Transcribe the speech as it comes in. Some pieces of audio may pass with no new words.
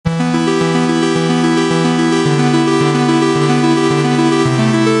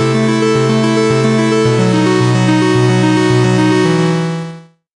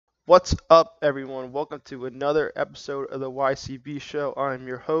What's up, everyone? Welcome to another episode of the YCB Show. I'm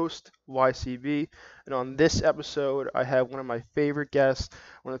your host, YCB, and on this episode, I have one of my favorite guests,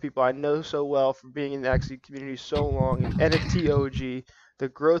 one of the people I know so well from being in the Axie community so long, an NFT OG, the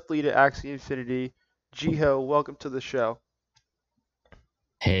growth lead at Axie Infinity, Jiho. Welcome to the show.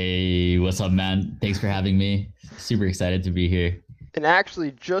 Hey, what's up, man? Thanks for having me. Super excited to be here. And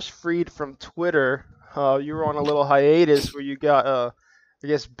actually, just freed from Twitter. You were on a little hiatus where you got, I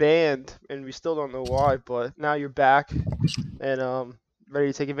guess, banned, and we still don't know why, but now you're back and ready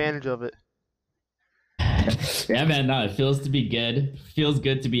to take advantage of it. Yeah, man, no, it feels to be good. Feels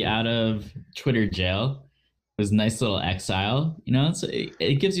good to be out of Twitter jail. It was a nice little exile, so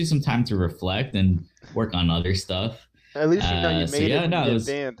it gives you some time to reflect and work on other stuff. At least you know you So made it yeah, when you no, it get was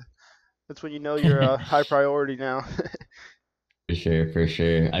banned. That's when you know you're a high priority now. for sure, for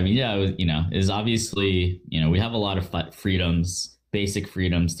sure. I mean, yeah, it was, is obviously, we have a lot of freedoms, basic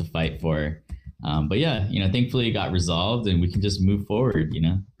freedoms to fight for. But yeah, thankfully it got resolved and we can just move forward.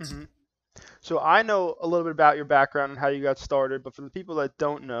 hmm So I know a little bit about your background and how you got started, but for the people that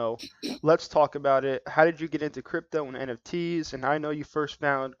don't know, let's talk about it. How did you get into crypto and NFTs? And I know you first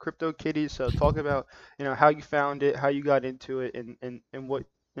found CryptoKitties, so talk about, how you found it, how you got into it, and what,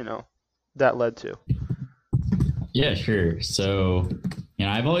 that led to. Yeah, sure. So,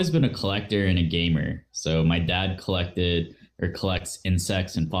 I've always been a collector and a gamer. So my dad collected or collects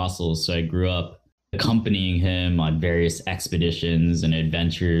insects and fossils. So I grew up accompanying him on various expeditions and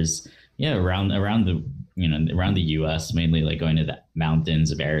adventures. Yeah, around the around the U.S. mainly, like going to the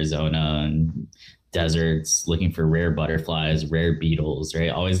mountains of Arizona and deserts, looking for rare butterflies, rare beetles. Right,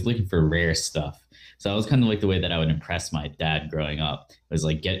 always looking for rare stuff. So that was kind of like the way that I would impress my dad growing up. It was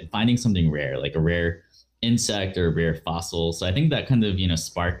like finding something rare, like a rare insect or a rare fossil. So I think that kind of,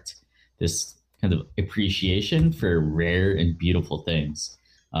 sparked this kind of appreciation for rare and beautiful things.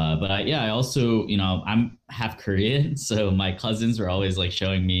 But I also, I'm half Korean. So my cousins were always like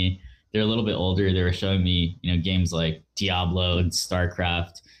showing me, they're a little bit older. They were showing me, games like Diablo and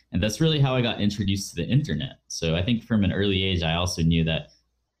StarCraft. And that's really how I got introduced to the internet. So I think from an early age, I also knew that,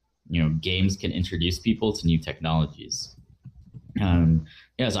 games can introduce people to new technologies.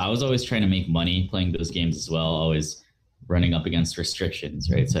 Yeah, so I was always trying to make money playing those games as well, always running up against restrictions,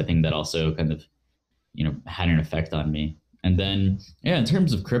 right? So I think that also kind of, had an effect on me. And then, yeah, in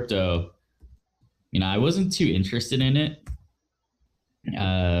terms of crypto, I wasn't too interested in it.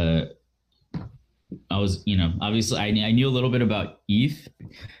 Uh, I was, obviously I knew a little bit about ETH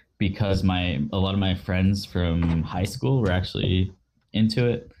because a lot of my friends from high school were actually into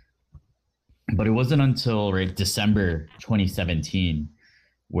it. But it wasn't until right December 2017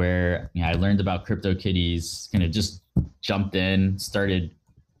 where I learned about CryptoKitties, kind of just jumped in, started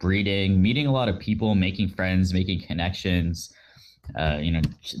breeding, meeting a lot of people, making friends, making connections.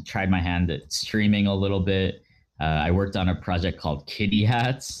 Tried my hand at streaming a little bit. I worked on a project called Kitty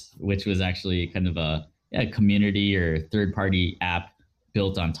Hats, which was actually kind of a community or third party app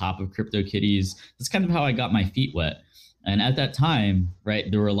built on top of CryptoKitties. That's kind of how I got my feet wet. And at that time,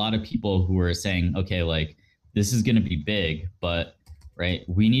 right, there were a lot of people who were saying, okay, like this is going to be big, but right,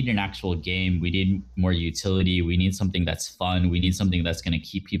 we need an actual game. We need more utility. We need something that's fun. We need something that's going to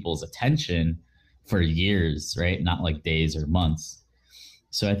keep people's attention for years, right? Not like days or months.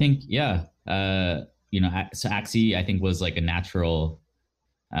 So I think, yeah, so Axie, I think was like a natural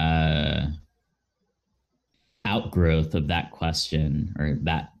uh, outgrowth of that question or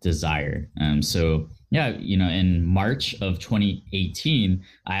that desire. So yeah, in March of 2018,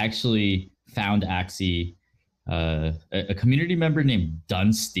 I actually found Axie. A community member named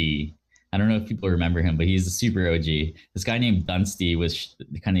Dunsty. I don't know if people remember him, but he's a super OG. This guy named Dunsty was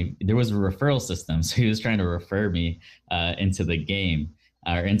kind of there was a referral system, so he was trying to refer me into the game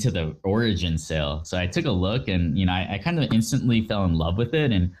or into the origin sale. So I took a look, and I kind of instantly fell in love with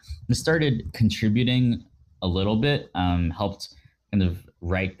it and started contributing a little bit. Helped kind of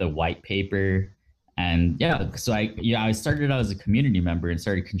write the white paper, and yeah, so I started out as a community member and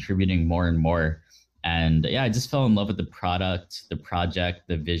started contributing more and more. And yeah, I just fell in love with the product, the project,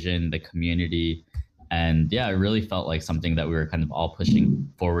 the vision, the community. And yeah, it really felt like something that we were kind of all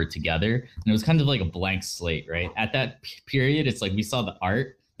pushing forward together. And it was kind of like a blank slate, right? At that period, it's like we saw the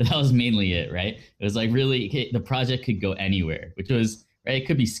art, but that was mainly it, right? It was like really the project could go anywhere, which was right. It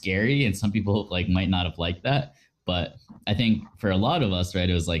could be scary, and some people like might not have liked that. But I think for a lot of us, right,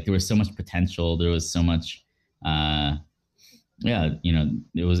 it was like there was so much potential, there was so much yeah,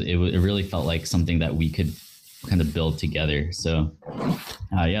 it really felt like something that we could kind of build together. So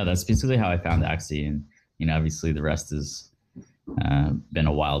yeah, that's basically how I found Axie, and obviously the rest has been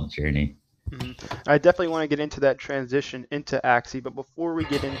a wild journey. Mhm. I definitely want to get into that transition into Axie, but before we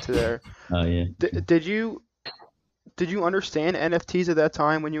get into there, Oh yeah. did you understand NFTs at that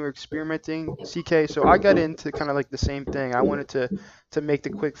time when you were experimenting, CK? So I got into kind of like the same thing. I wanted to make the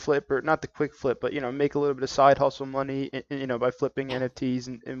quick flip, or not the quick flip, but make a little bit of side hustle money, by flipping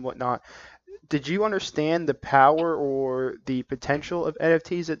NFTs and whatnot. Did you understand the power or the potential of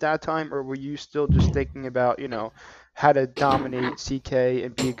NFTs at that time, or were you still just thinking about, how to dominate CK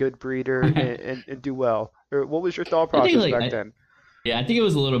and be a good breeder and do well? Or what was your thought I think process like back I, then? Yeah, I think it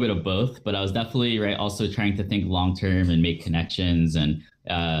was a little bit of both, but I was definitely right also trying to think long term and make connections and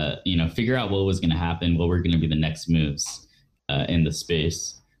figure out what was going to happen, what were going to be the next moves in the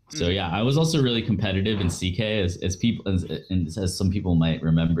space. So Hmm. yeah, I was also really competitive in CK as people as some people might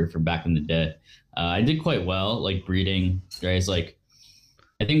remember from back in the day. I did quite well, like breeding. Right, it's like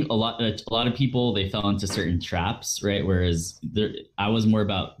I think a lot of people they fell into certain traps, right? Whereas I was more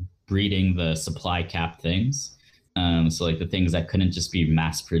about breeding the supply cap things. So like the things that couldn't just be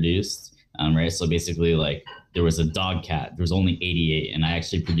mass produced, right? So basically, like there was a dog cat, there was only 88, and I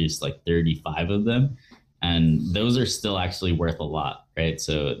actually produced like 35 of them, and those are still actually worth a lot, right?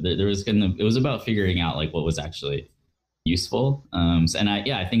 So there was it was about figuring out like what was actually useful. And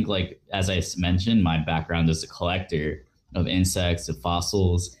I think like as I mentioned, my background as a collector of insects, of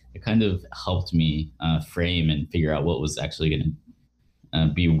fossils, it kind of helped me frame and figure out what was actually going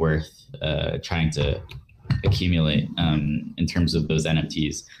to be worth trying to accumulate in terms of those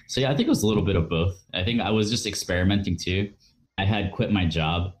NFTs. So yeah, I think it was a little bit of both. I think I was just experimenting too. I had quit my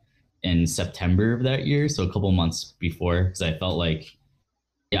job in September of that year, so a couple months before, because I felt like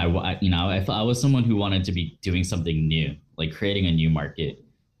yeah, I was someone who wanted to be doing something new, like creating a new market.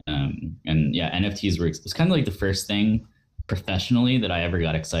 And yeah, NFTs were it was kind of like the first thing professionally that I ever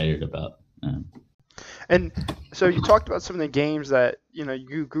got excited about. And so you talked about some of the games that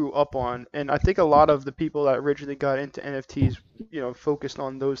you grew up on, and I think a lot of the people that originally got into NFTs, focused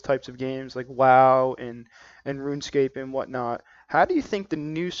on those types of games like WoW and RuneScape and whatnot. How do you think the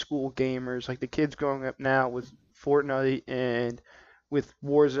new school gamers, like the kids growing up now with Fortnite and with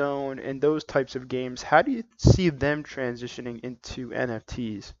Warzone and those types of games, how do you see them transitioning into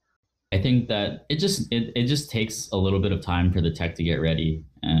NFTs? I think that it just takes a little bit of time for the tech to get ready.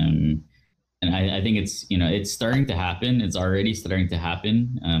 And I think it's starting to happen. It's already starting to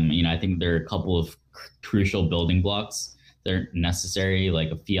happen. I think there are a couple of crucial building blocks that are necessary,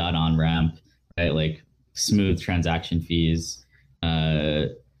 like a fiat on ramp, right? Like smooth transaction fees. Uh,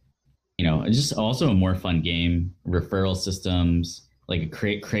 just also a more fun game, referral systems, like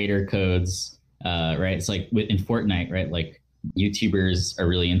creator codes. Right? It's like in Fortnite, right? Like YouTubers are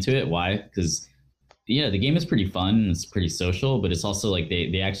really into it. Why? Because yeah, the game is pretty fun. It's pretty social, but it's also like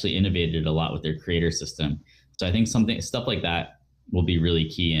they actually innovated a lot with their creator system. So I think something stuff like that will be really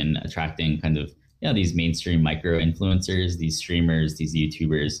key in attracting kind of these mainstream micro influencers, these streamers, these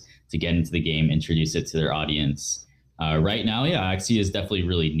YouTubers to get into the game, introduce it to their audience. Right now, yeah, Axie is definitely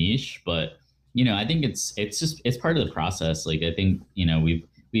really niche, but I think it's part of the process. Like I think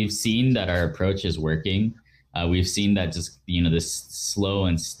we've seen that our approach is working. We've seen that just this slow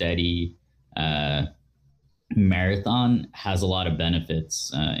and steady uh, marathon has a lot of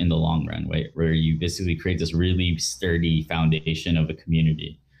benefits in the long run, right? Where you basically create this really sturdy foundation of a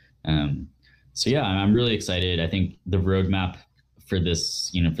community. Um, so yeah, I'm really excited. I think the roadmap for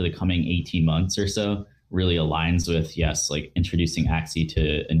this, for the coming 18 months or so, really aligns with yes, like introducing Axie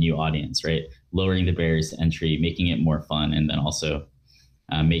to a new audience, right? Lowering the barriers to entry, making it more fun, and then also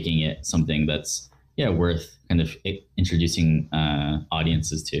making it something that's worth kind of introducing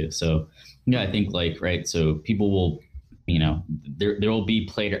audiences to. So yeah, I Hmm. think like right, so people will, there will be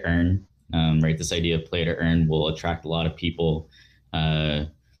play to earn, right? This idea of play to earn will attract a lot of people. Uh,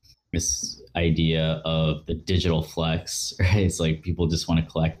 this idea of the digital flex, right? It's like people just want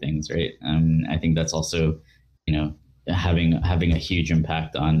to collect things, right? I think that's also, you know, having a huge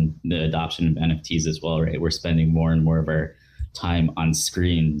impact on the adoption of NFTs as well, right? We're spending more and more of our time on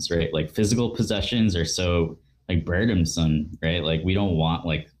screens, right? Like physical possessions are so like burdensome, right? Like we don't want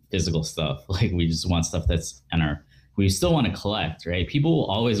like physical stuff. Like we just want stuff that's in our. We still want to collect, right? People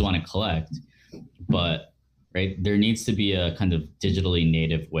will always want to collect, but right there needs to be a kind of digitally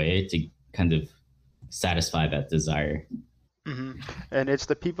native way to kind of satisfy that desire. Hmm. And it's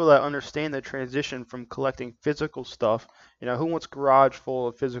the people that understand the transition from collecting physical stuff. Who wants garage full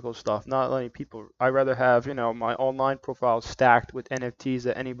of physical stuff? Not many people. I rather have, my online profile stacked with NFTs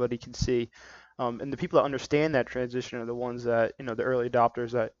that anybody can see. And the people that understand that transition are the ones that, the early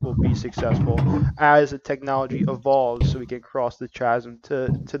adopters that will be successful as the technology evolves so we can cross the chasm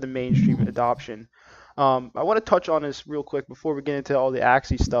to the mainstream adoption. I want to touch on this real quick before we get into all the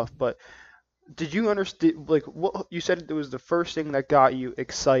Axie stuff, but Did you understand, like, what you said it was the first thing that got you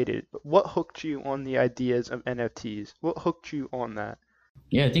excited, but what hooked you on the ideas of NFTs? What hooked you on that?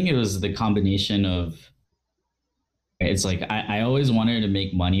 Yeah, I think it was the combination of it's like I always wanted to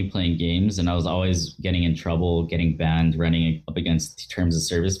make money playing games, and I was always getting in trouble, getting banned, running up against terms of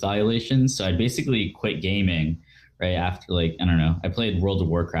service violations. So I basically quit gaming right after, like, I don't know, I played World of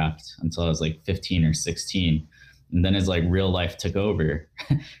Warcraft until I was like 15 or 16. And then as like real life took over,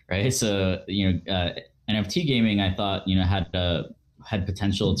 right? So, NFT gaming, I thought, had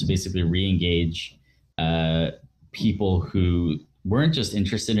potential to basically re-engage uh, people who weren't just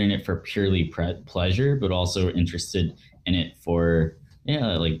interested in it for purely pleasure, but also interested in it for,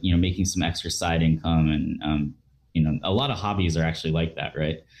 yeah, like, making some extra side income. And a lot of hobbies are actually like that,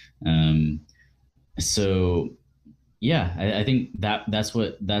 right? Um, so yeah, I think that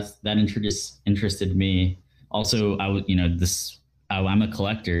interested me. Also, I would, I'm a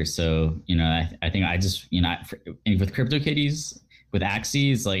collector, so I think I just, and with CryptoKitties, with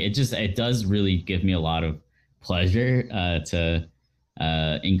Axies, like it does really give me a lot of pleasure to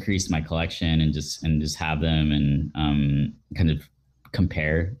increase my collection and just have them and kind of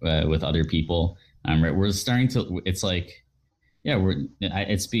compare with other people. Right, we're starting to. It's like, yeah,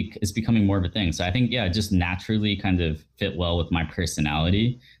 it's becoming more of a thing. So I think, yeah, it just naturally kind of fit well with my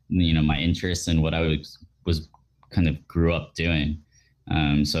personality, my interests and what I was kind of grew up doing.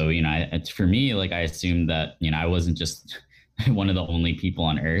 So for me, like, I assumed that I wasn't just one of the only people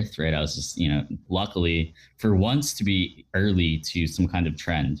on Earth, right? I was just, luckily for once to be early to some kind of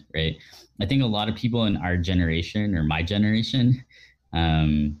trend, right? I think a lot of people in our generation or my generation,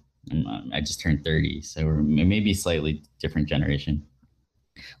 um, I just turned 30, so we're maybe slightly different generation.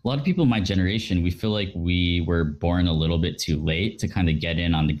 A lot of people in my generation, we feel like we were born a little bit too late to kind of get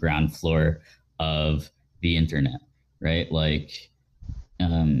in on the ground floor of the internet, right? Like,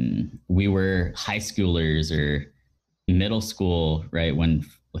 we were high schoolers or middle school, right? When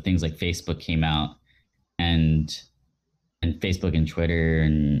things like Facebook came out, and Facebook and Twitter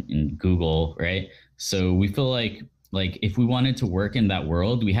and Google, right? So we feel like if we wanted to work in that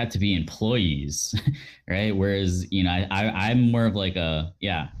world, we had to be employees, right? Whereas, I'm more of like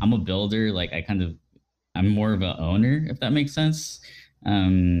I'm a builder. Like, I'm more of an owner, if that makes sense.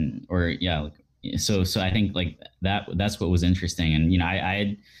 Or yeah, so I think like that's what was interesting. And I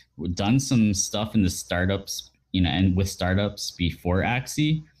had done some stuff in the startups, and with startups before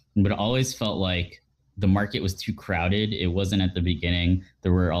Axie, but it always felt like the market was too crowded. It wasn't at the beginning.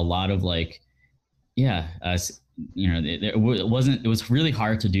 There were a lot of like, yeah, it wasn't. It was really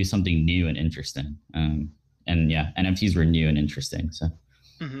hard to do something new and interesting. And yeah, NFTs were new and interesting. So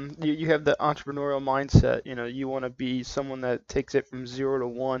You have the entrepreneurial mindset. You want to be someone that takes it from 0 to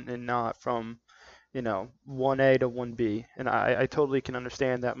 1 and not from, 1A to 1B. And I totally can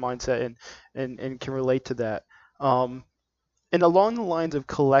understand that mindset and can relate to that. Um, and along the lines of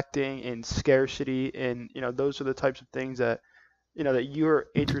collecting and scarcity, and those are the types of things that that you're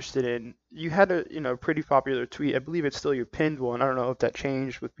interested in. You had a pretty popular tweet. I believe it's still your pinned one. I don't know if that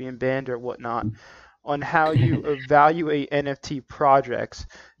changed with being banned or whatnot, on how you evaluate NFT projects.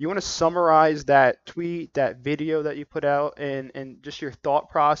 You want to summarize that tweet, that video that you put out, and just your thought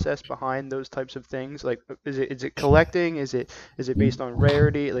process behind those types of things? Like, is it collecting? Is it based on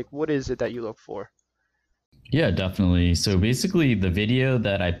rarity? Like, what is it that you look for? yeah, definitely. So basically, the video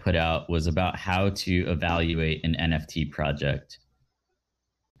that I put out was about how to evaluate an NFT project.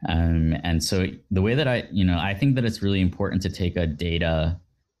 And so the way that I think that it's really important to take a data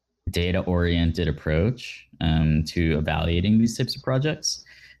oriented approach to evaluating these types of projects.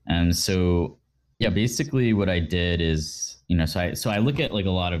 So yeah, basically what I did is, so I look at like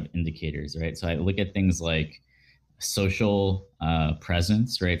a lot of indicators, right? So I look at things like social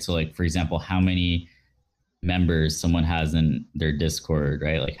presence, right? So like, for example, how many members someone has in their Discord,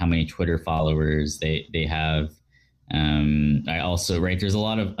 right? Like how many Twitter followers they have. I also, right, there's a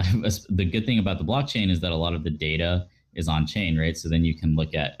lot of the good thing about the blockchain is that a lot of the data is on chain, right? So then you can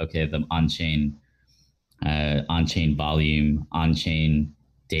look at, okay, the on chain volume, on chain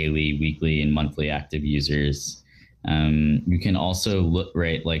daily, weekly, and monthly active users. You can also look,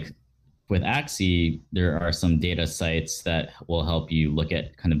 right, like with Axie, there are some data sites that will help you look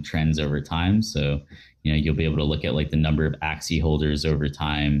at kind of trends over time. So, you'll be able to look at like the number of Axie holders over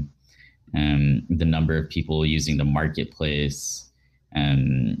time, the number of people using the marketplace.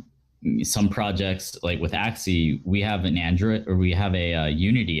 Um, some projects, like with Axie, we have an Android, or we have a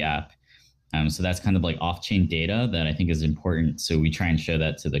Unity app. So that's kind of like off-chain data that I think is important. So we try and show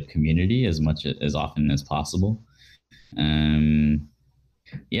that to the community as much as often as possible. Um,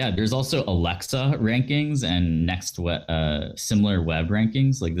 Yeah, there's also Alexa rankings and similar web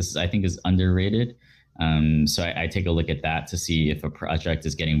rankings. Like this is, I think, is underrated. So I take a look at that to see if a project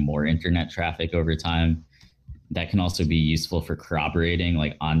is getting more internet traffic over time. That can also be useful for corroborating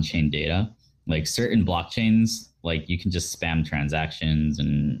like on-chain data. Like certain blockchains, like you can just spam transactions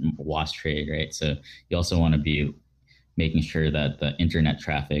and wash trade, right? So you also want to be making sure that the internet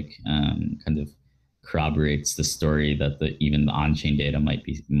traffic kind of corroborates the story that the even the on-chain data might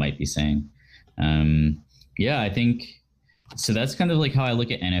be saying. Um, yeah, I think so. That's kind of like how I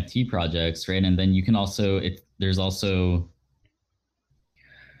look at NFT projects, right? And then you can also there's also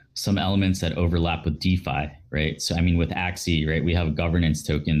some elements that overlap with DeFi, right? So I mean, with Axie, right, we have a governance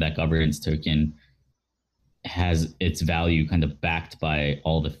token. That governance token has its value kind of backed by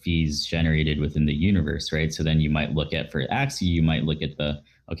all the fees generated within the universe, right? So then you might look at for Axie, you might look at the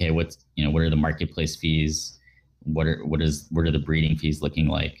okay, what are the marketplace fees? What are the breeding fees looking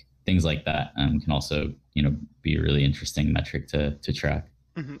like? Things like that can also be a really interesting metric to track.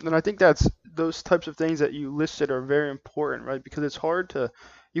 And I think that's those types of things that you listed are very important, right? Because it's hard to,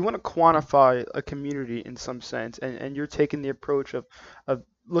 you want to quantify a community in some sense, and you're taking the approach of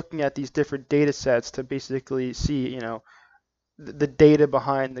looking at these different data sets to basically see, the data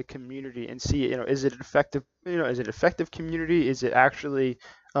behind the community and see, is it an effective, is it effective community? Is it actually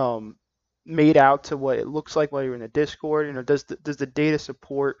um, made out to what it looks like while you're in the Discord? Does the data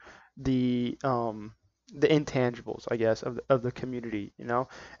support the um, the intangibles, I guess, of the community? And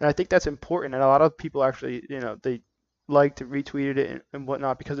I think that's important. And a lot of people actually, they like to retweet it and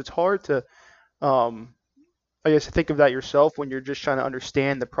whatnot because it's hard to, um, I guess, think of that yourself when you're just trying to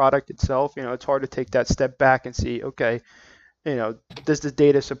understand the product itself. It's hard to take that step back and see, okay, does the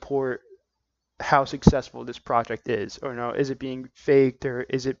data support how successful this project is, or is it being faked, or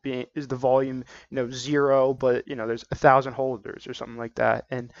is the volume zero, but there's 1,000 holders or something like that,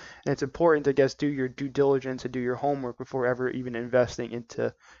 and it's important to, I guess, do your due diligence and do your homework before ever even investing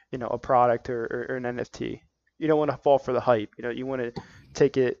into a product or an NFT. You don't want to fall for the hype. You want to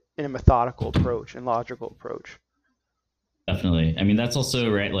take it in a methodical approach and logical approach. Definitely. I mean, that's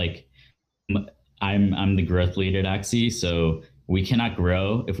also right. Like I'm the growth lead at Axie, so we cannot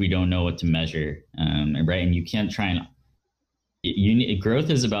grow if we don't know what to measure. Right, and you can't try and growth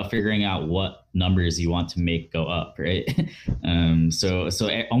is about figuring out what numbers you want to make go up, right? So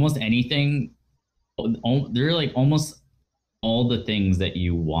almost anything, there are like almost all the things that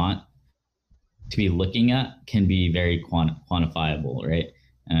you want to be looking at can be very quantifiable, right?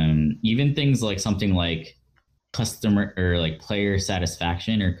 Even things like something like customer or like player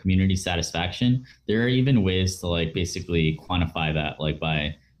satisfaction or community satisfaction, there are even ways to like basically quantify that, like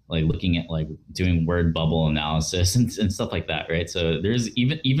by like looking at like doing word bubble analysis and stuff like that, right? So there's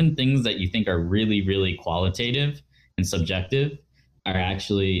even things that you think are really really qualitative and subjective are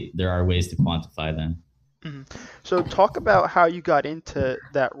actually there are ways to quantify them. Mhm. So talk about how you got into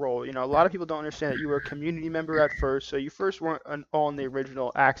that role. A lot of people don't understand that you were a community member at first. So you first weren't on the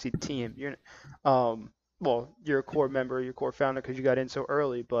original Axie team. Well, you're a core member, you're a core founder because you got in so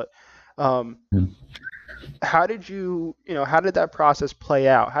early. But um, how did how did that process play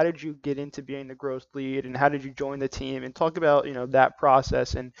out? How did you get into being the growth lead, and how did you join the team? And talk about that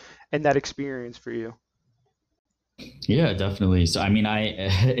process and that experience for you. Yeah, definitely. So, I mean,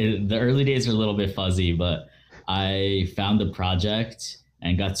 the early days are a little bit fuzzy, but I found the project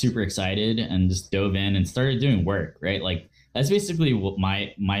and got super excited and just dove in and started doing work, right? Like that's basically what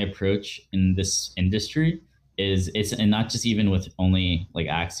my approach in this industry is. It's and not just even with only like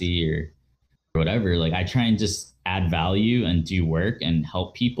Axie or whatever. Like I try and just add value and do work and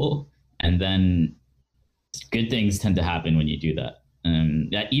help people, and then good things tend to happen when you do that.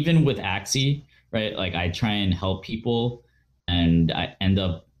 That even with Axie, right? Like I try and help people, and I end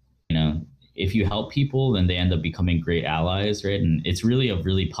up, if you help people, then they end up becoming great allies, right? And it's really a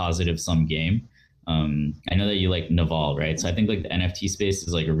really positive sum game. I know that you like Naval, right? So I think like the NFT space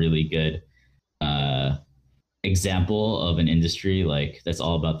is like a really good uh, example of an industry like that's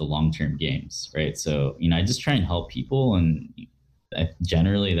all about the long term games, right? So I just try and help people, and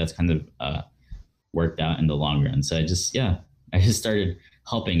generally that's kind of worked out in the long run. So I just started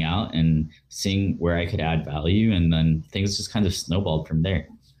helping out and seeing where I could add value, and then things just kind of snowballed from there.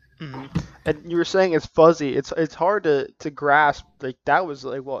 hmm And you were saying it's fuzzy. It's hard to grasp. Like that was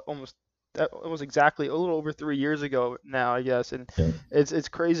like what almost exactly a little over 3 years ago now, I guess. And Yeah. it's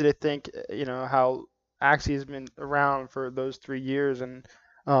crazy to think, how Axie has been around for those 3 years, and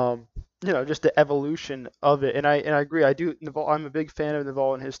um, just the evolution of it. And I agree. I do. Naval, I'm a big fan of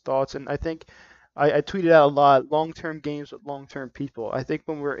Naval and his thoughts, and I think I tweeted out a lot. Long-term games with long-term people. I think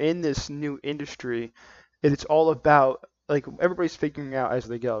when we're in this new industry, it's all about like everybody's figuring out as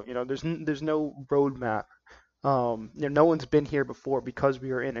they go. There's no roadmap. No one's been here before because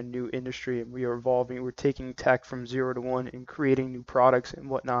we are in a new industry and we are evolving. We're taking tech from 0 to 1 and creating new products and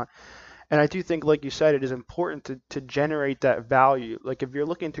whatnot. And I do think, like you said, it is important to generate that value. Like if you're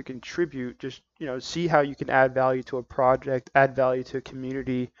looking to contribute, just see how you can add value to a project, add value to a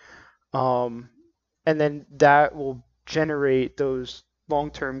community, um, and then that will generate those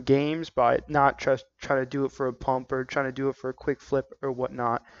long-term games by not just trying to do it for a pump or trying to do it for a quick flip or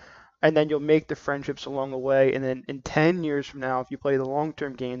whatnot. And then you'll make the friendships along the way. And then in 10 years from now, if you play the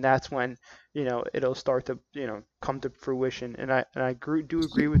long-term game, that's when, it'll start to, come to fruition. And I do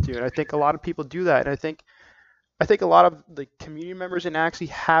agree with you. And I think a lot of people do that. And I think a lot of the community members in Axie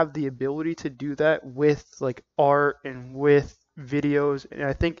have the ability to do that with like art and with videos. And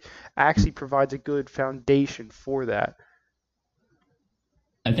I think Axie provides a good foundation for that.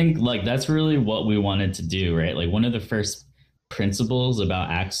 I think like that's really what we wanted to do, right? Like one of the first principles about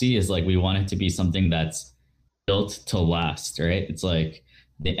Axie is like we want it to be something that's built to last, right? It's like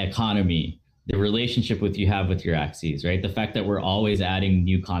the economy, the relationship with you have with your Axies, right? The fact that we're always adding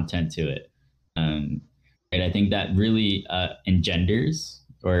new content to it. Um, right? I think that really engenders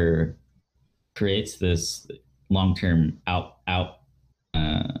or creates this long-term uh,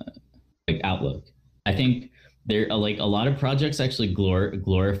 like outlook. I think there are like a lot of projects actually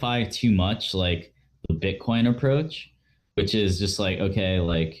glorify too much like the Bitcoin approach, which is just like okay,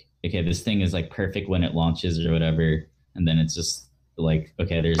 this thing is like perfect when it launches or whatever, and then it's just like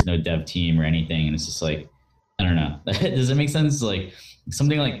okay, there's no dev team or anything, and it's just like I don't know. Does it make sense? Like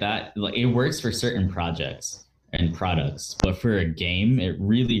something like that, like it works for certain projects and products, but for a game, it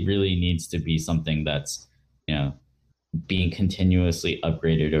really needs to be something that's you know being continuously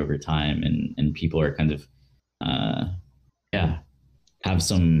upgraded over time, and people are kind of uh, yeah have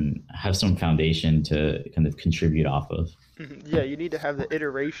some foundation to kind of contribute off of. Mhm. Yeah, you need to have the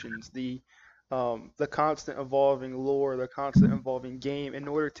iterations, the constant evolving lore, the constant evolving game in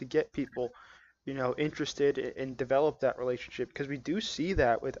order to get people, interested and develop that relationship. Because we do see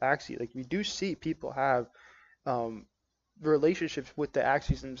that with Axie. Like we do see people have um, relationships with the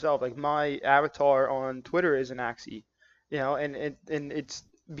Axies themselves. Like my avatar on Twitter is an Axie, and it's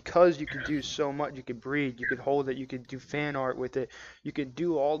because you could do so much. You could breed, you could hold it, you could do fan art with it, you could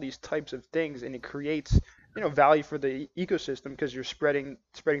do all these types of things, and it creates value for the ecosystem because you're spreading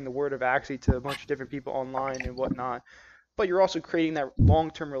the word of Axie to a bunch of different people online and whatnot. But you're also creating that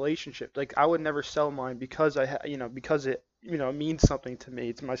long-term relationship. Like I would never sell mine because because it means something to me.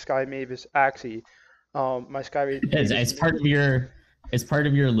 It's my Sky Mavis Axie. My Sky It's, Mavis. it's part of your it's part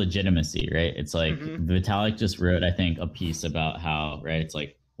of your legitimacy, right? It's like Mm-hmm. Vitalik just wrote, I think, a piece about how, right? It's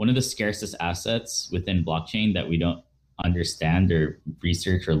like one of the scarcest assets within blockchain that we don't understand or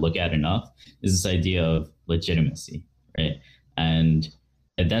research or look at enough is this idea of legitimacy, right? And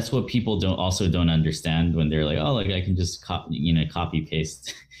that's what people don't understand when they're like, oh, like I can just copy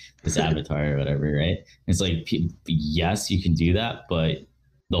paste this avatar or whatever, right? It's like yes, you can do that, but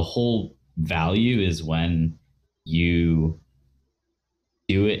the whole value is when you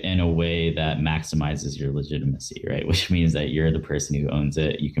do it in a way that maximizes your legitimacy, right? Which means that you're the person who owns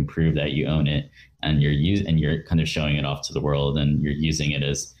it. You can prove that you own it, and you're kind of showing it off to the world, and you're using it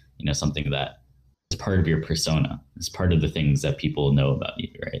as something that is part of your persona. It's part of the things that people know about you,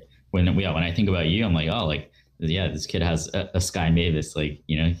 right? When I think about you, I'm like, oh, like yeah, this kid has a Sky Mavis, like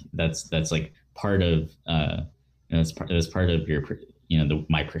that's like part of that's part of your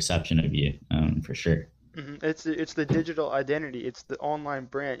my perception of you, for sure. It's the digital identity. It's the online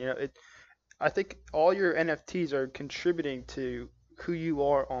brand. I think all your NFTs are contributing to who you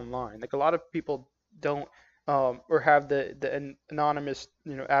are online. Like a lot of people don't or have the anonymous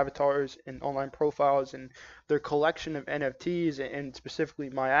avatars and online profiles and their collection of NFTs and specifically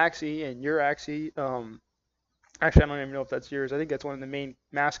my Axie and your Axie. Actually, I don't even know if that's yours. I think that's one of the main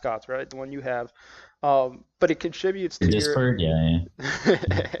mascots, right? The one you have. But it contributes Your to your Discord, yeah,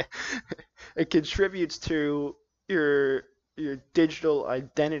 it contributes to your your digital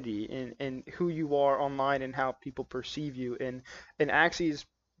identity and who you are online and how people perceive you and Axie's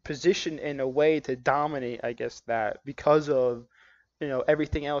positioned in a way to dominate, I guess, that because of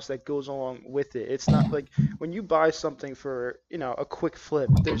everything else that goes along with it. It's not like when you buy something for a quick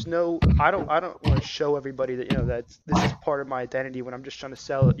flip. There's no I don't want to show everybody that that this is part of my identity when I'm just trying to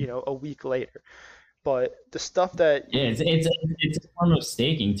sell it a week later. But the stuff that yeah. It's a form of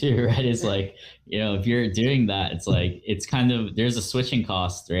staking too, right? It's like if you're doing that, it's like it's kind of there's a switching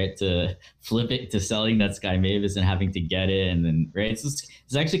cost, right, to flip it to selling that Sky Mavis and having to get it, and then right, it's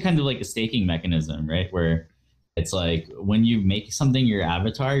actually kind of like a staking mechanism, right, where it's like when you make something your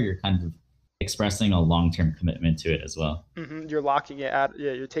avatar, you're kind of expressing a long-term commitment to it as well. You're locking it out.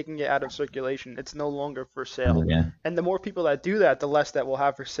 Yeah, you're taking it out of circulation. It's no longer for sale. Yeah. And the more people that do that, the less that we'll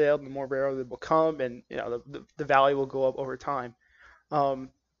have for sale, the more rare they will become, and the value will go up over time. Um,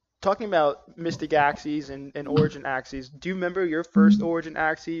 Talking about Mystic Axies and Origin Axies, do you remember your first Origin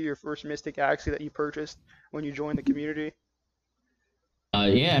Axie, your first Mystic Axie that you purchased when you joined the community?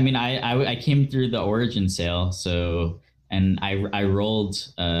 Yeah, I mean, I came through the Origin sale, so and I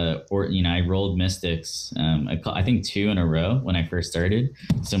rolled I rolled Mystics, I think two in a row when I first started.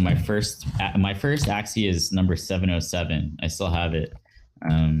 So my first Axie is number 707. I still have it.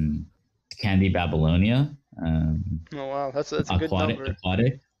 Um, Candy Babylonia. Oh wow, that's a good number.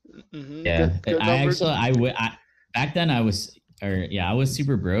 Aquatic. Good Yeah, good I number. actually I back then I was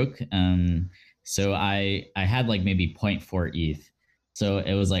super broke. So I had like maybe point 0.4 ETH. So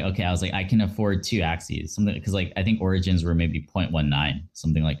it was like, okay, I was like, I can afford two Axies, something, because like I think Origins were maybe 0.19,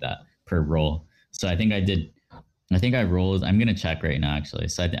 something like that per roll. So I think I rolled. I'm gonna check right now actually.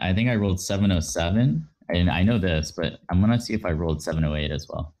 So I think I rolled 707, and I know this, but I'm gonna see if I rolled 708 as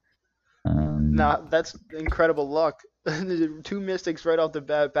well. Um, Nah, that's incredible luck. Two Mystics right off the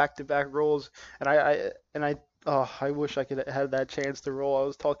bat, back-to-back rolls, and I wish I could have had that chance to roll. I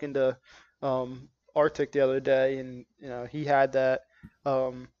was talking to Arctic the other day, and he had that.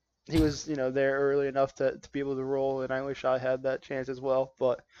 Um, he was there early enough to be able to roll, and I wish I had that chance as well.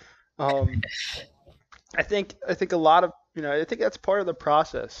 But um, I think a lot of I think that's part of the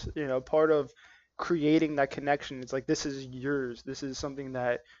process. Part of creating that connection. It's like this is yours. This is something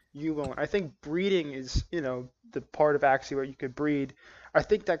that you own. I think breeding is the part of Axie where you could breed. I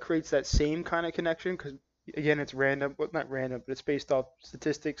think that creates that same kind of connection because again it's random, well not random, but it's based off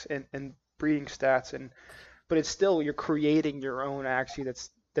statistics and breeding stats but it's still you're creating your own Axie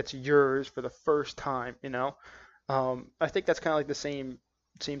that's yours for the first time. I think that's kind of like the same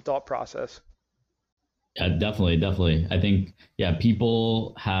thought process. Yeah, definitely, definitely. I think, yeah,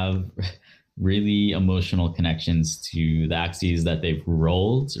 people have really emotional connections to the axes that they've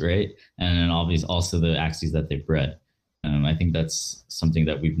rolled, right? And then obviously also the axes that they've bred. I think that's something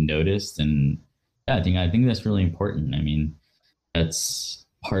that we've noticed, and yeah, I think that's really important. I mean, that's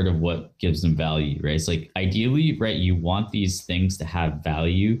part of what gives them value, right? It's like ideally, right, you want these things to have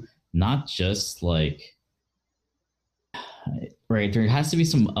value, not just like right. There has to be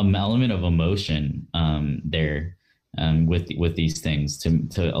some element of emotion there with these things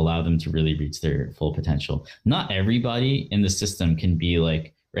to allow them to really reach their full potential. Not everybody in the system can be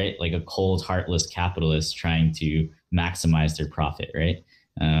like right, like a cold, heartless capitalist trying to maximize their profit, right?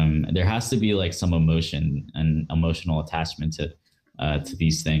 There has to be like some emotion and emotional attachment to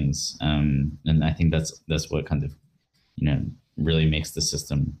these things, and I think that's what kind of you know really makes the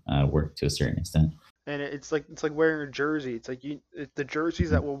system work to a certain extent. And it's like wearing a jersey. It's like the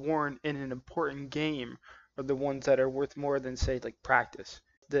jerseys that were worn in an important game are the ones that are worth more than say like practice.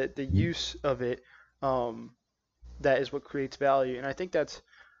 The use of it, um, that is what creates value. And I think that's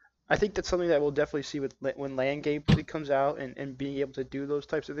something that we'll definitely see when land gameplay comes out and being able to do those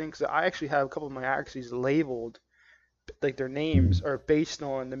types of things. I actually have a couple of my axes labeled like their names are based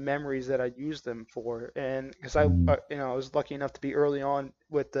on the memories that I use them for. And because I was lucky enough to be early on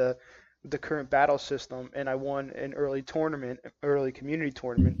with the current battle system, and I won an early community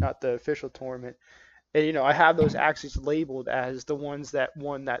tournament, not the official tournament. And I have those axes labeled as the ones that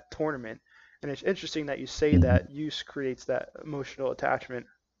won that tournament. And it's interesting that you say that use creates that emotional attachment.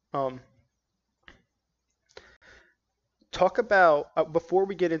 Um, Talk about before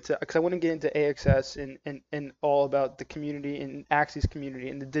we get into because I want to get into AXS and all about the community and Axie's community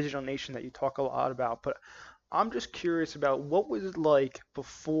and the digital nation that you talk a lot about. But I'm just curious about what was it like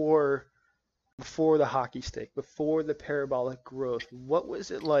before the hockey stick, before the parabolic growth. What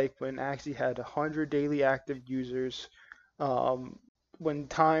was it like when Axie had 100 daily active users, um, when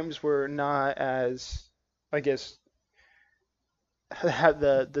times were not as, I guess, had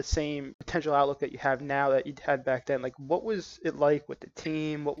the same potential outlook that you have now that you had back then? Like, what was it like with the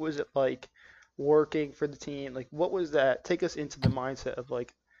team? What was it like working for the team? Like, what was that? Take us into the mindset of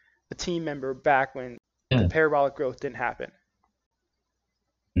like a team member back when the Yeah. parabolic growth didn't happen.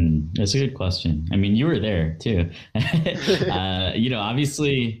 That's a good question. I mean, you were there too.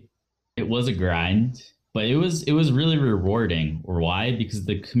 Obviously, it was a grind, but it was really rewarding. Or why? Because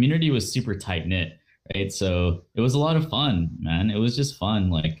the community was super tight knit, right? So it was a lot of fun, man. It was just fun.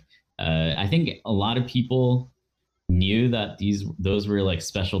 Like, I think a lot of people knew that those were like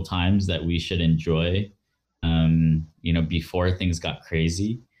special times that we should enjoy. Before things got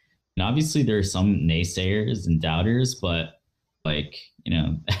crazy. And obviously, there are some naysayers and doubters, but like,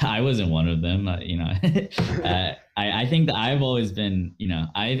 I wasn't one of them. I think that I've always been,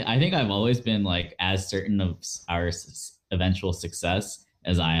 I think I've always been like as certain of our eventual success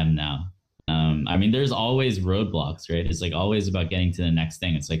as I am now. I mean, there's always roadblocks, right? It's like always about getting to the next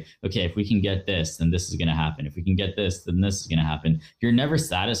thing. It's like, okay, if we can get this, then this is going to happen. If we can get this, then this is going to happen. You're never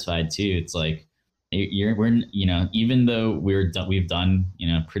satisfied too. It's like, we're, even though we've done,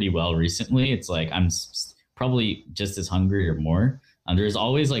 pretty well recently, it's like, probably just as hungry or more. There's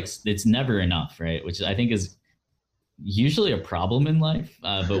always like, it's never enough, right? Which I think is usually a problem in life.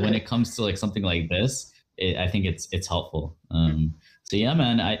 But when it comes to like something like this, I think it's helpful. So yeah,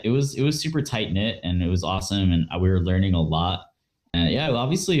 man, it was super tight knit and it was awesome, and we were learning a lot. And yeah,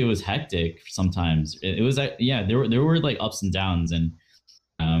 obviously it was hectic sometimes. It was yeah, there were like ups and downs, and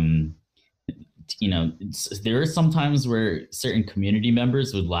um, there are some times where certain community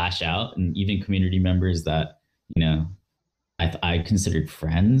members would lash out, and even community members that you know I considered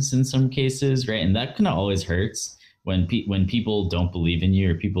friends in some cases, right? And that kind of always hurts when when people don't believe in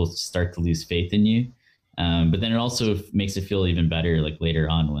you or people start to lose faith in you. But then it also makes it feel even better, like later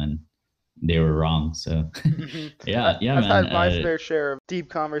on when they were wrong. So yeah, I've man. had my fair share of deep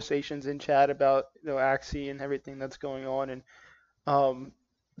conversations in chat about Axie and everything that's going on, and um,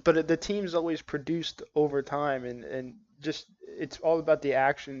 but the team's always produced over time, and just it's all about the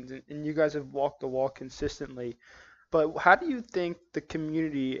actions, and you guys have walked the walk consistently. But how do you think the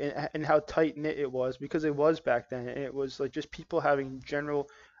community and how tight knit it was? Because it was back then, and it was like just people having general,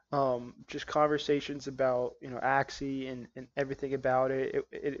 just conversations about Axie and everything about it.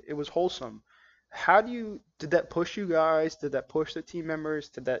 It was wholesome. How do you did that push you guys? Did that push the team members?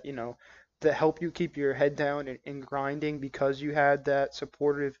 Did that that help you keep your head down and grinding because you had that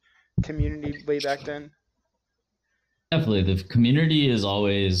supportive community way back then? Definitely, the community is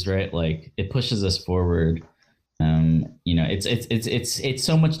always right. Like it pushes us forward. It's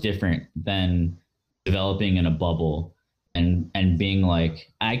so much different than developing in a bubble and being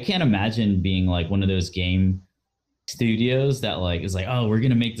like, I can't imagine being like one of those game studios that like is like, oh, we're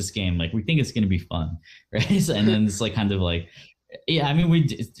gonna make this game, like we think it's gonna be fun, right? And then it's like kind of like, yeah, I mean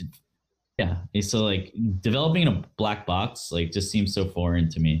yeah. So like developing in a black box like just seems so foreign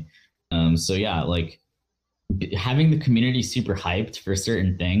to me. So yeah, like having the community super hyped for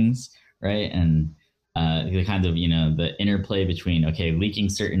certain things, right? And the kind of the interplay between okay, leaking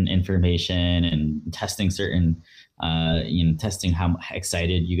certain information and testing certain testing how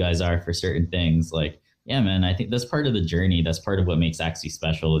excited you guys are for certain things. Like yeah, man, I think that's part of the journey. That's part of what makes Axie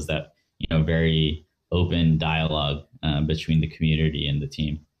special is that very open dialogue between the community and the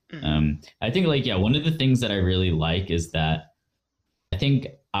team. Hmm. I think like yeah, one of the things that I really like is that I think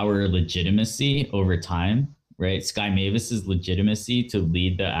our legitimacy over time, right? Sky Mavis's legitimacy to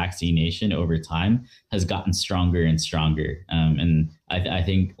lead the Axie Nation over time has gotten stronger and stronger. And I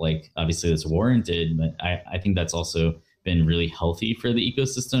think, like, obviously that's warranted, but I think that's also been really healthy for the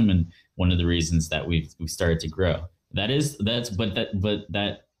ecosystem and one of the reasons that we've started to grow. But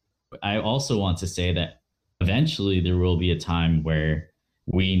that I also want to say that eventually there will be a time where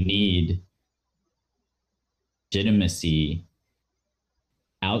we need legitimacy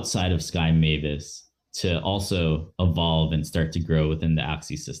outside of Sky Mavis to also evolve and start to grow within the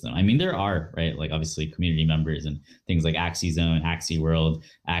Axie system. I mean, there are, right, like obviously community members and things like Axie Zone, Axie World,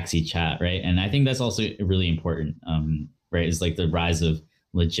 Axie Chat, right? And I think that's also really important, right? Is like the rise of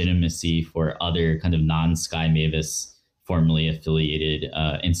legitimacy for other kind of non-Sky Mavis formally affiliated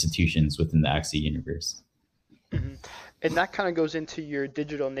institutions within the Axie universe. Hmm. And that kind of goes into your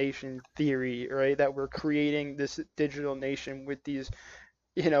digital nation theory, right? That we're creating this digital nation with these,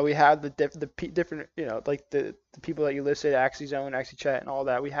 we have different, like the people that you listed, Axie Zone, Axie Chat, and all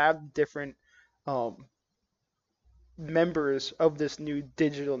that. We have different um, members of this new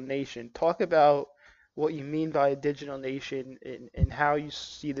digital nation. Talk about what you mean by a digital nation and how you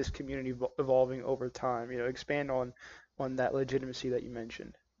see this community evolving over time. Expand on that legitimacy that you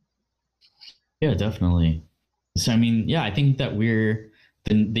mentioned. Yeah, definitely. So I mean, yeah, I think that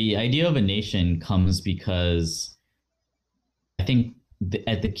the idea of a nation comes because I think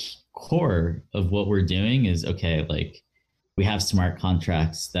at the core of what we're doing is okay, like we have smart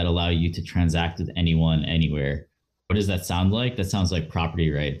contracts that allow you to transact with anyone, anywhere. What does that sound like? That sounds like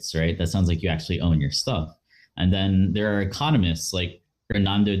property rights, right? That sounds like you actually own your stuff. And then there are economists like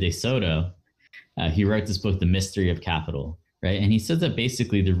Fernando de Soto. He wrote this book, The Mystery of Capital, right? And he says that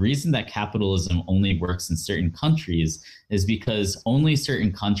basically the reason that capitalism only works in certain countries is because only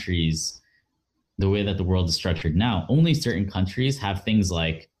certain countries, the way that the world is structured now, only certain countries have things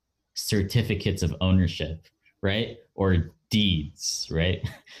like certificates of ownership, right? Or deeds, right?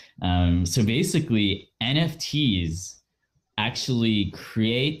 So basically, NFTs actually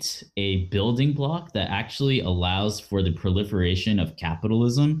create a building block that actually allows for the proliferation of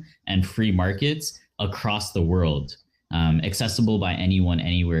capitalism and free markets across the world, accessible by anyone,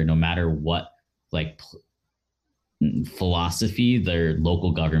 anywhere, no matter what like philosophy their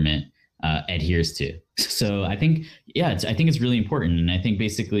local government adheres to. So I think, yeah, I think it's really important. And I think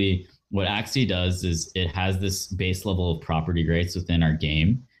basically what Axie does is it has this base level of property rights within our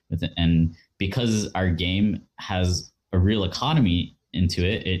game. And because our game has a real economy into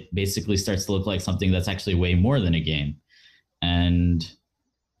it, it basically starts to look like something that's actually way more than a game. And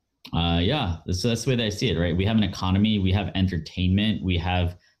yeah, so that's the way that I see it, right? We have an economy, we have entertainment, we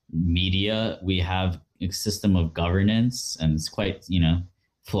have media, we have a system of governance, and it's quite,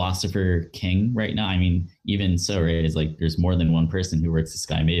 philosopher king right now. I mean, even so, right? It's like there's more than one person who works at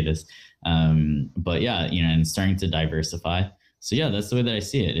Sky Mavis. But yeah, and starting to diversify. So yeah, that's the way that I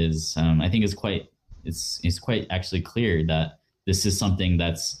see it. Is I think it's quite actually clear that this is something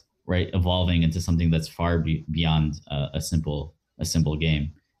that's right evolving into something that's far beyond a simple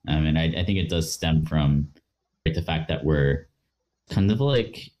game. And I think it does stem from right, the fact that we're kind of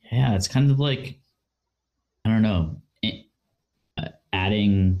like, yeah, it's kind of like, I don't know,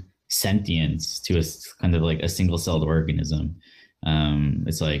 adding sentience to a kind of like a single celled organism.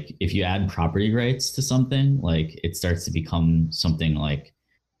 It's like if you add property rights to something, like it starts to become something like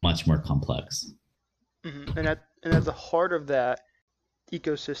much more complex. And at the heart of that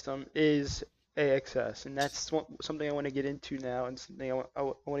ecosystem is AXS, and that's something I want to get into now, and something I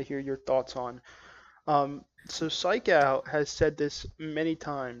want to hear your thoughts on. So Psych Out has said this many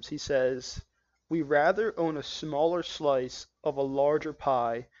times. He says, "We rather own a smaller slice of a larger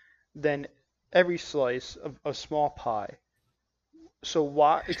pie than every slice of a small pie." So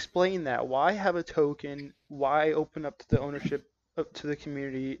why explain that? Why have a token? Why open up to the ownership up to the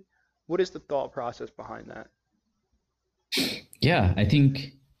community? What is the thought process behind that? Yeah, I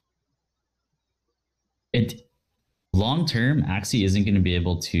think it long term, Axie isn't going to be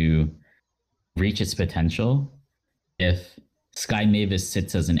able to reach its potential if Sky Mavis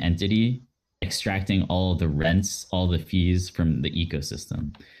sits as an entity extracting all the rents, all the fees from the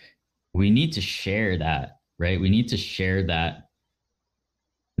ecosystem. We need to share that, right? We need to share that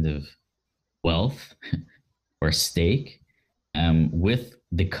kind of wealth or stake with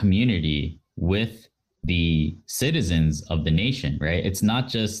the community, with the citizens of the nation, right? It's not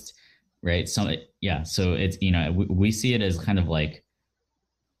just right. So yeah, so it's we see it as kind of like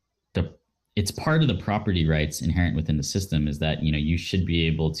the it's part of the property rights inherent within the system is that you should be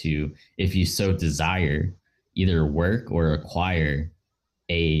able to, if you so desire, either work or acquire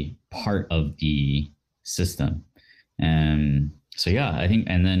a part of the system. So yeah, I think,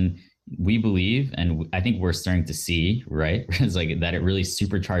 and then we believe, and I think we're starting to see, right, it's like that it really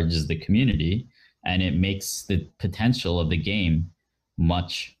supercharges the community and it makes the potential of the game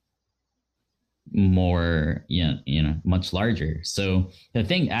much more, much larger. So the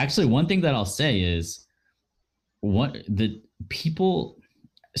thing, actually, one thing that I'll say is what the people.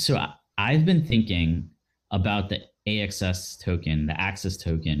 So I've been thinking about the AXS token, the Access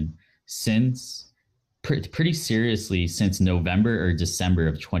token, since pretty seriously since November or December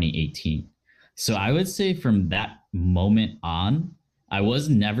of 2018. So I would say from that moment on, I was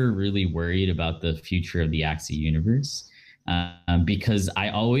never really worried about the future of the Axie universe because I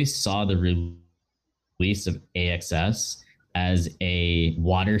always saw the release of AXS as a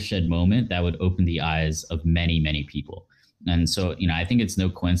watershed moment that would open the eyes of many, many people. And so, I think it's no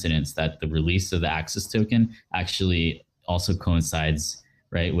coincidence that the release of the Access token actually also coincides,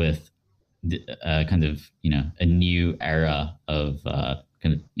 right, with the, kind of, a new era of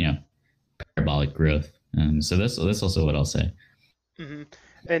kind of, parabolic growth. So that's also what I'll say. hmm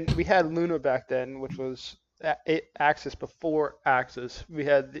And we had Luna back then, which was Axis before Axis. We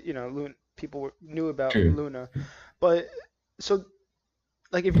had, Luna, people knew about True. Luna. But so,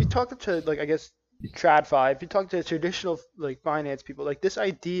 like, if you talk to, like, I guess, TradFi, if you talk to traditional, like, finance people, like, this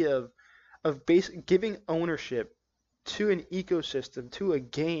idea of giving ownership to an ecosystem, to a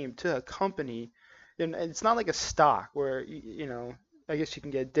game, to a company, and it's not like a stock where, I guess you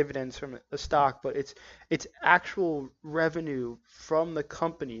can get dividends from a stock, but it's actual revenue from the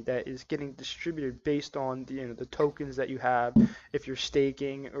company that is getting distributed based on the tokens that you have if you're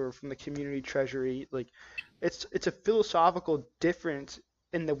staking or from the community treasury. Like it's a philosophical difference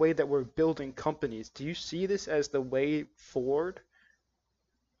in the way that we're building companies. Do you see this as the way forward?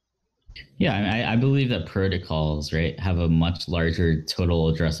 Yeah, I believe that protocols, right, have a much larger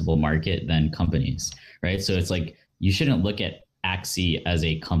total addressable market than companies, right? So it's like you shouldn't look at Axie as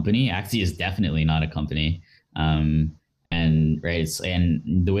a company. Axie is definitely not a company. And right,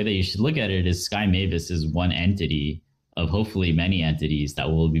 and the way that you should look at it is Sky Mavis is one entity of hopefully many entities that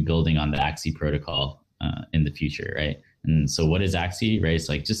will be building on the Axie protocol in the future, right? And so, what is Axie, right? It's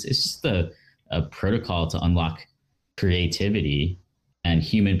just a protocol to unlock creativity and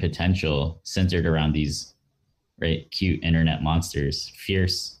human potential centered around these right cute internet monsters,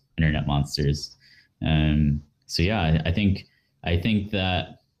 fierce internet monsters. So yeah, I think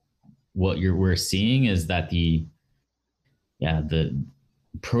that what we're seeing is that the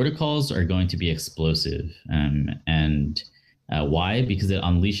protocols are going to be explosive. And why? Because it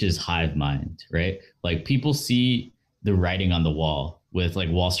unleashes hive mind, right? Like people see the writing on the wall with like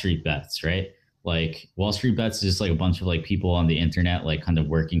Wall Street bets, right? Like Wall Street bets is just like a bunch of like people on the internet, like kind of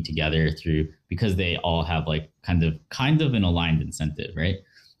working together through because they all have like kind of an aligned incentive, right?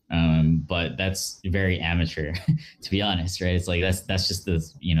 But that's very amateur, to be honest, right? It's like that's just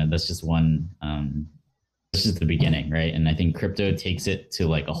this, that's just one this is the beginning, right? And I think crypto takes it to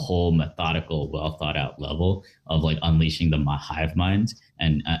like a whole methodical, well thought out level of like unleashing the hive mind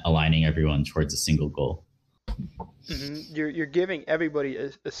and aligning everyone towards a single goal. You're giving everybody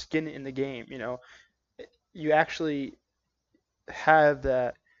a skin in the game. You actually have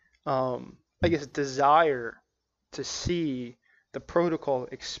that, I guess, desire to see the protocol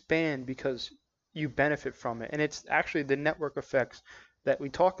expand because you benefit from it, and it's actually the network effects that we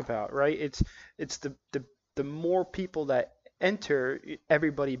talk about, right? It's the more people that enter,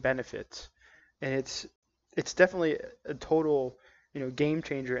 everybody benefits, and it's definitely a total, game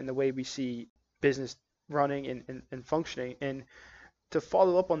changer in the way we see business running and functioning. And to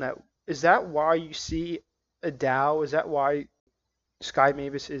follow up on that, is that why you see a DAO? Is that why Sky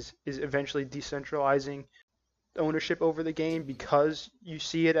Mavis is eventually decentralizing ownership over the game because you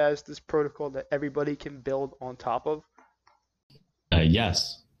see it as this protocol that everybody can build on top of?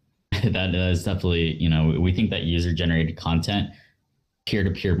 Yes, that is definitely, we think that user generated content, peer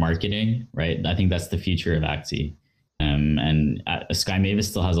to peer marketing, right? I think that's the future of Axie. And Sky Mavis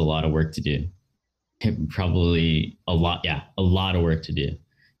still has a lot of work to do. Probably a lot, yeah, a lot of work to do.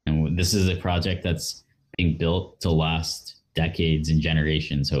 And this is a project that's being built to last decades and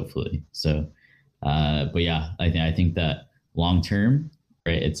generations, hopefully. So, but yeah, I think that long term,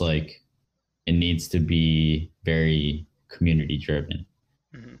 right? It's like it needs to be very community driven.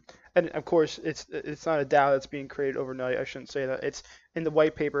 Hmm. And of course, it's not a DAO that's being created overnight. I shouldn't say that. It's in the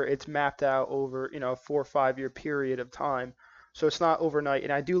white paper. It's mapped out over a 4 or 5 year period of time. So it's not overnight.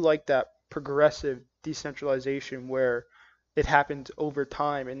 And I do like that progressive decentralization where it happens over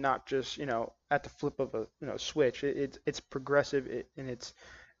time and not just at the flip of a switch. It's progressive, and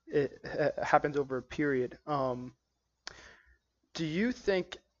it happens over a period. Do you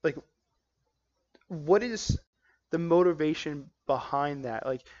think, like, what is the motivation behind that?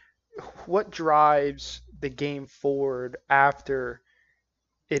 Like, what drives the game forward after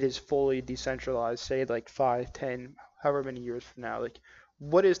it is fully decentralized, say like 5, 10, however many years from now? Like,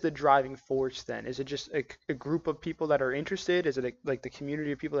 what is the driving force then? Is it just a group of people that are interested? Is it like the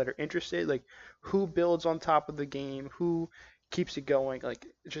community of people that are interested? Like, who builds on top of the game? Who keeps it going? Like,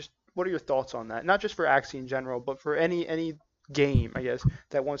 just what are your thoughts on that? Not just for Axie in general, but for any game, I guess,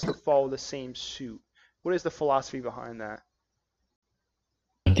 that wants to follow the same suit. What is the philosophy behind that?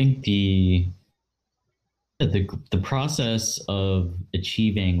 I think the process of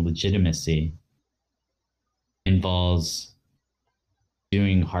achieving legitimacy involves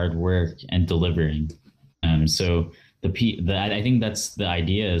doing hard work and delivering. So I think that's the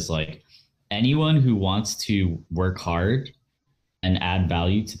idea is like anyone who wants to work hard and add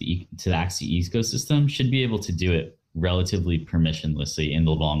value to the Axie ecosystem should be able to do it relatively permissionlessly in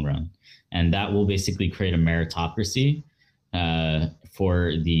the long run, and that will basically create a meritocracy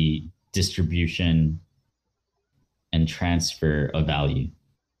for the distribution and transfer of value.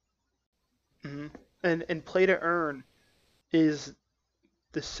 Hmm. And play to earn is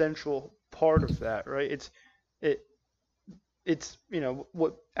the central part of that, right? It it's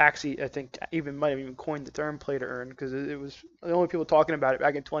what Axie, I think, even might have even coined the term play to earn because it was the only people talking about it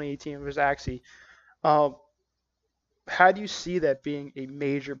back in 2018 was Axie. Um, how do you see that being a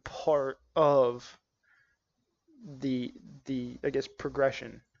major part of the I guess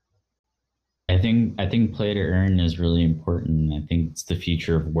progression? I think play to earn is really important. I think it's the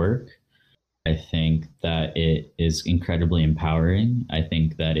future of work. I think that it is incredibly empowering. I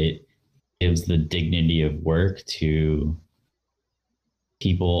think that it gives the dignity of work to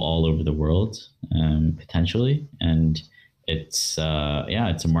people all over the world, potentially. And it's a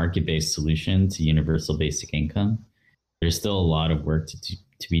market based solution to universal basic income. There's still a lot of work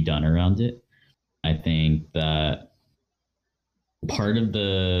to be done around it. I think that part of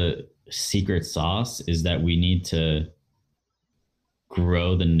the secret sauce is that we need to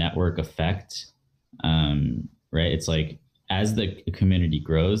grow the network effect, um, right? It's like as the community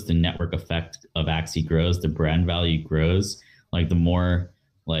grows, the network effect of Axie grows, the brand value grows. Like the more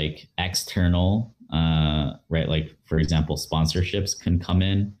like external, right? Like for example, sponsorships can come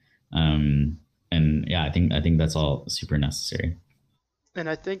in, and yeah, I think that's all super necessary. And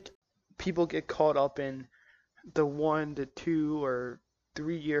I think people get caught up in the 1 to 2 or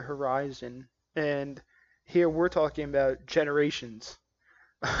 3 year horizon, and here we're talking about generations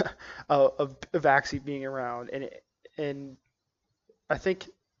of Axie being around, and I think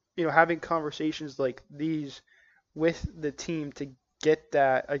having conversations like these with the team to get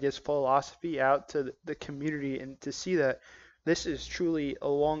that, I guess, philosophy out to the community and to see that this is truly a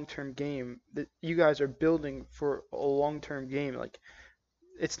long-term game that you guys are building for a long-term game. Like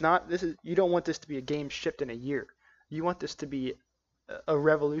it's not this is you don't want this to be a game shipped in a year. You want this to be a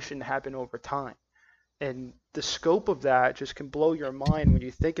revolution to happen over time. And the scope of that just can blow your mind when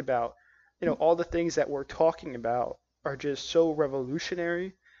you think about, all the things that we're talking about are just so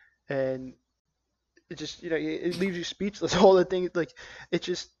revolutionary, and it just, it leaves you speechless. All the things like it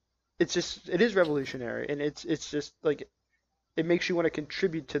just, it is revolutionary, and it's just like it makes you want to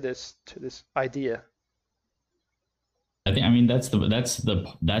contribute to this idea. I mean that's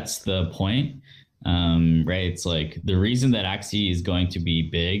the point, right? It's like the reason that Axie is going to be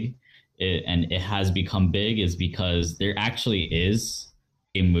big, and it has become big, is because there actually is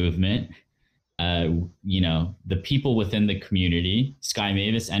a movement. The people within the community, Sky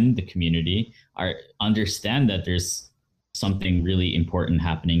Mavis and the community, are understand that there's something really important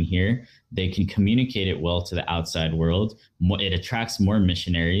happening here. They can communicate it well to the outside world. It attracts more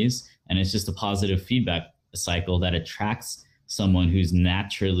missionaries, and it's just a positive feedback cycle that attracts someone who's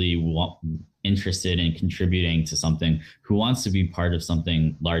naturally interested in contributing to something, who wants to be part of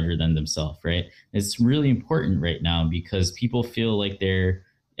something larger than themselves, right? It's really important right now because people feel like they're,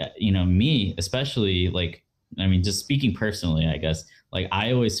 me especially, like, I mean, just speaking personally, I guess, like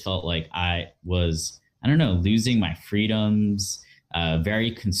I always felt like I was, I don't know, losing my freedoms, very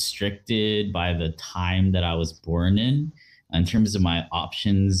constricted by the time that I was born in terms of my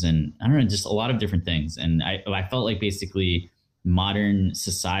options, and I don't know, just a lot of different things. And I felt like basically modern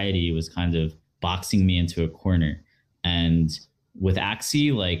society was kind of boxing me into a corner. And with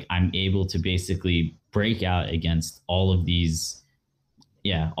Axie, like I'm able to basically break out against all of these,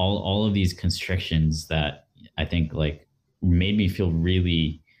 yeah, all of these constrictions that I think like made me feel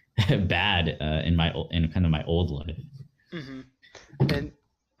really bad in kind of my old life. Hmm.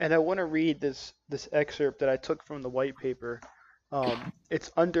 And I want to read this excerpt that I took from the white paper.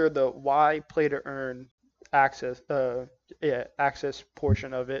 It's under the why play to earn access access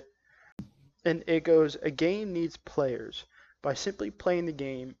portion of it, and it goes, a game needs players. By simply playing the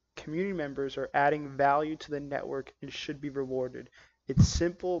game, community members are adding value to the network and should be rewarded. It's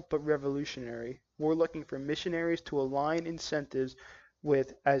simple but revolutionary. We're looking for missionaries to align incentives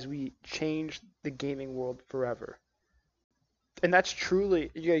with as we change the gaming world forever. And that's truly,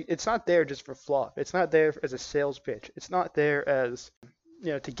 it's not there just for fluff. It's not there as a sales pitch. It's not there as,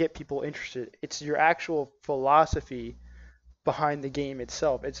 to get people interested. It's your actual philosophy behind the game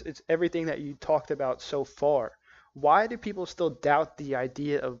itself. It's everything that you talked about so far. Why do people still doubt the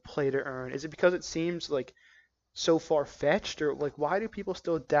idea of play to earn? Is it because it seems like so far fetched, or like why do people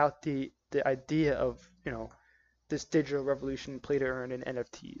still doubt the idea of, this digital revolution, play to earn, and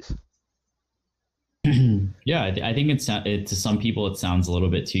NFTs? Yeah, I think to some people it sounds a little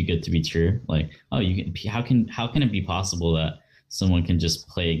bit too good to be true. Like, oh, how can it be possible that someone can just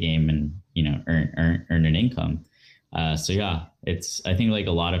play a game and earn an income? So yeah, it's, I think like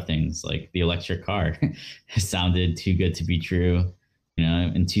a lot of things, like the electric car sounded too good to be true,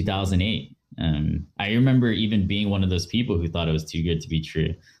 in 2008. I remember even being one of those people who thought it was too good to be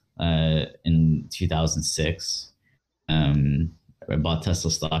true in 2006. I bought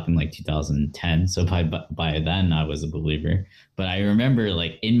Tesla stock in like 2010. So by then I was a believer. But I remember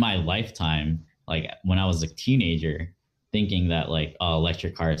like in my lifetime, like when I was a teenager, thinking that like, oh,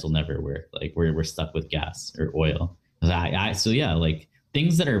 electric cars will never work. Like we're stuck with gas or oil. So yeah, like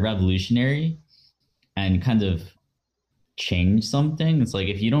things that are revolutionary and kind of change something. It's like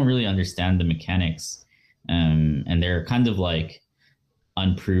if you don't really understand the mechanics, and they're kind of like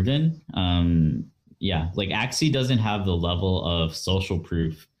unproven. Yeah, like Axie doesn't have the level of social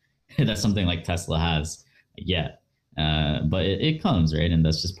proof that something like Tesla has yet. But it comes, right? And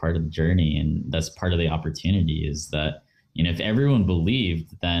that's just part of the journey. And that's part of the opportunity, is that, if everyone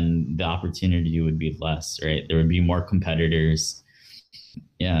believed, then the opportunity would be less, right? There would be more competitors.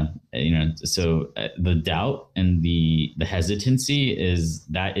 Yeah. So the doubt and the hesitancy is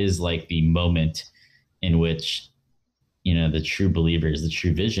like the moment in which, the true believers, the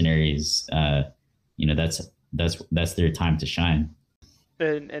true visionaries, that's that's their time to shine.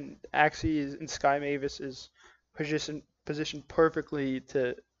 And Axie and Sky Mavis is positioned perfectly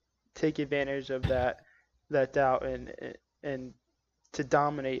to take advantage of that doubt and to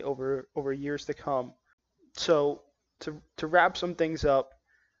dominate over years to come. So to wrap some things up,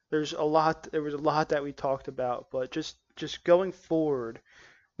 there was a lot that we talked about, but just going forward,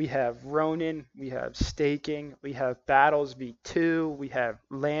 we have Ronin, we have staking, we have Battles V2, we have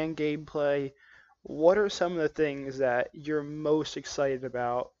land gameplay. What are some of the things that you're most excited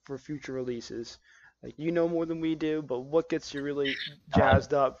about for future releases? Like you know more than we do, but what gets you really Uh,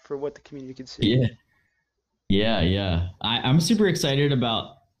 jazzed up for what the community can see? yeah, yeah. I'm super excited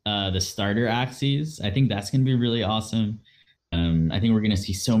about the starter axes. I think that's gonna be really awesome. I think we're gonna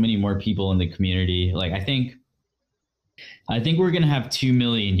see so many more people in the community. Like I think we're gonna have 2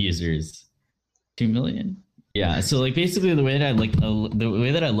 million users. 2 million? Yeah. So like basically the way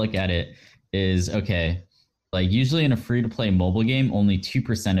that I look at it is okay. Like usually in a free to play mobile game, only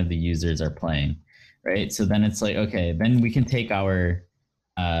 2% of the users are playing, right? So then it's like okay, then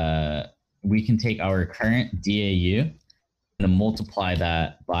uh we can take our current DAU and multiply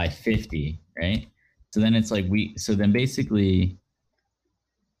that by 50, right? So then it's like so then basically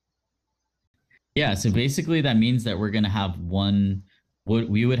yeah, so basically that means that we're gonna have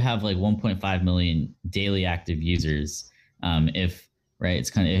we would have like 1.5 million daily active users, if right,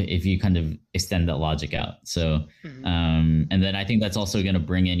 it's kind of if you kind of extend that logic out. So, Hmm. and then I think that's also gonna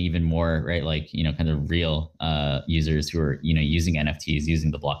bring in even more, right, like kind of real users who are using NFTs,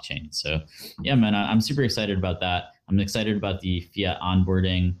 using the blockchain. So, yeah, man, I'm super excited about that. I'm excited about the fiat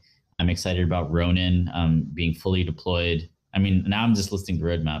onboarding. I'm excited about Ronin being fully deployed. I mean, now I'm just listing the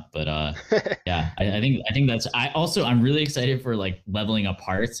roadmap, but yeah, I think I'm really excited for like leveling up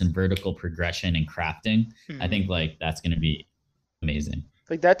parts and vertical progression and crafting. I Hmm. think like that's gonna be amazing.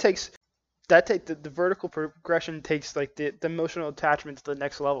 Like the vertical progression takes like the emotional attachment to the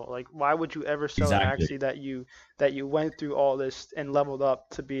next level. Like why would you ever sell an Exactly. Axie that you went through all this and leveled up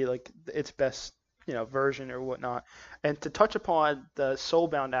to be like its best version or whatnot. And to touch upon the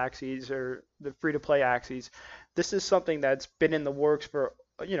soulbound Axies or the free to play Axies, this is something that's been in the works for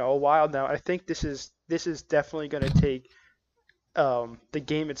a while now. I think this is definitely going to take the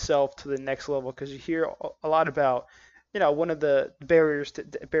game itself to the next level because you hear a lot about one of the barrier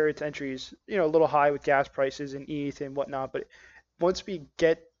to entry is a little high with gas prices and ETH and whatnot, but once we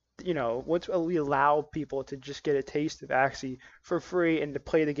get once we allow people to just get a taste of Axie for free and to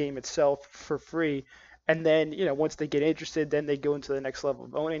play the game itself for free, and then once they get interested, then they go into the next level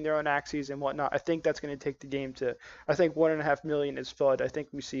of owning their own Axies and whatnot. I think that's going to take the game to. I think 1.5 million is FUD. I think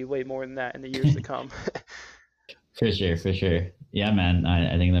we see way more than that in the years to come. For sure, for sure. Yeah, man,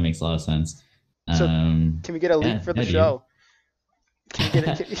 I think that makes a lot of sense. So Um, can we get a leak yeah, for the yeah, dude. show? Can we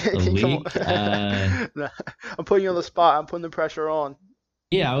get it? A Come leak. on. No, I'm putting you on the spot. I'm putting the pressure on.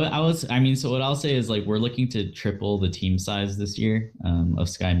 Yeah, I mean, so what I'll say is like we're looking to triple the team size this year of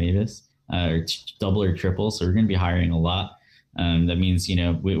Sky Mavis, or double or triple. So we're going to be hiring a lot. That means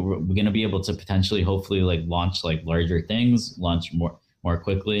we're going to be able to potentially, hopefully, like launch like larger things, launch more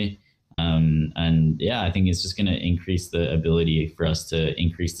quickly. And yeah, I think it's just going to increase the ability for us to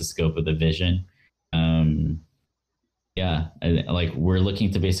increase the scope of the vision. Um, yeah, like we're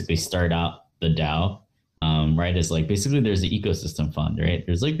looking to basically start out the DAO, right? As like basically there's the ecosystem fund, right?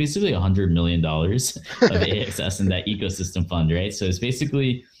 There's like basically $100 million of AXS in that ecosystem fund, right? So it's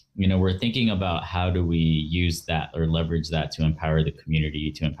basically we're thinking about how do we use that or leverage that to empower the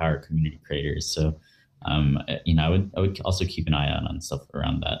community, to empower community creators. So I would also keep an eye out on stuff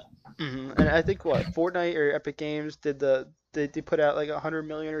around that. And I think what Fortnite or Epic Games did they put out like 100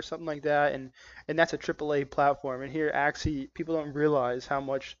 million or something like that, and that's a AAA platform. And here, actually, people don't realize how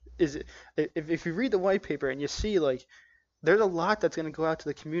much is it. If you read the white paper and you see like there's a lot that's going to go out to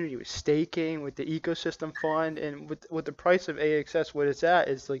the community with staking, with the ecosystem fund, and with the price of AXS, what it's at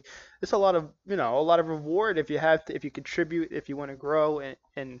is like it's a lot of a lot of reward if you if you contribute, if you want to grow,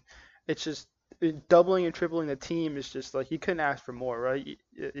 and it's just doubling and tripling the team is just like you couldn't ask for more, right?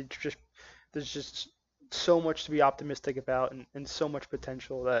 It's just there's just so much to be optimistic about and so much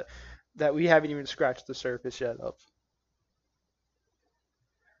potential that we haven't even scratched the surface yet of.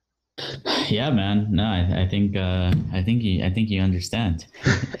 Yeah, man. No, I think you understand.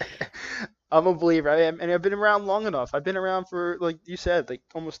 I'm a believer, and I've been around long enough. I've been around for, like you said, like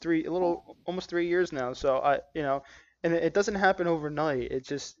almost 3 years now. So and it doesn't happen overnight.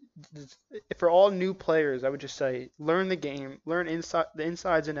 For all new players, I would just say learn the game, learn the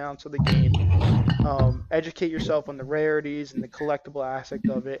insides and outs of the game, educate yourself on the rarities and the collectible aspect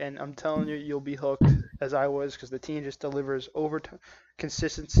of it, and I'm telling you, you'll be hooked as I was because the team just delivers over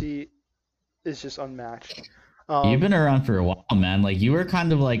consistency is just unmatched. You've Um, been around for a while, man. Like you were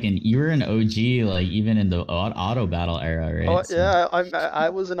kind of like you were an OG, like even in the auto battle era, oh right? So yeah, I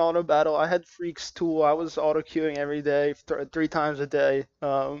was in auto battle. I had Freaks tool. I was auto queuing every day, three times a day,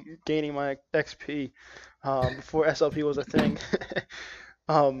 gaining my XP before SLP was a thing.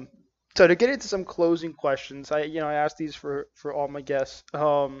 Um, so to get into some closing questions, I asked these for all my guests.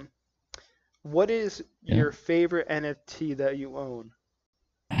 What is yeah. your favorite NFT that you own?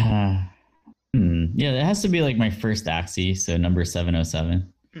 Uh, yeah, it has to be like my first Axie, so number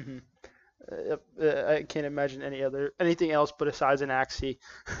 707. Hmm. I can't imagine anything else but besides an Axie.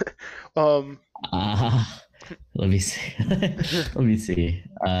 um, Uh, let me see. Let me see.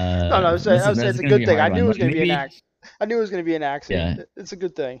 no, I was saying it's That's a gonna be good a thing. I hard knew it one. was Like going to be an maybe, Axe. I knew it was going to be an Axie. yeah. It's a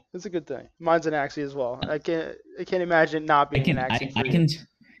good thing. It's a good thing. Mine's an Axie as well. I can't imagine not being an Axie I for you. can.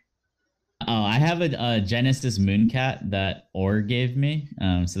 Oh, I have a Genesis Mooncat that Or gave me.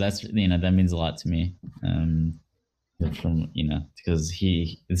 So that's that means a lot to me. From because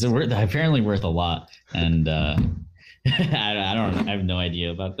it's apparently worth a lot, and I don't I have no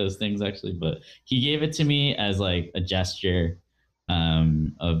idea about those things actually, but he gave it to me as like a gesture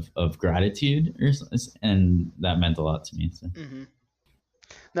of gratitude and that meant a lot to me. So Hmm.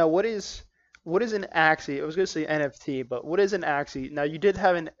 Now, what is an Axie? I was going to say NFT, but what is an Axie? Now, you did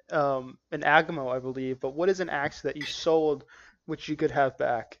have an Agamo, I believe, but what is an Axie that you sold, which you could have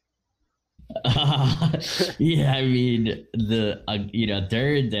back? yeah, I mean the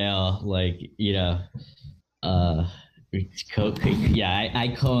Duradale, like uh yeah, I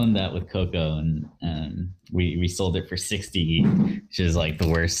co-owned that with Coco, and we sold it for 60, which is like the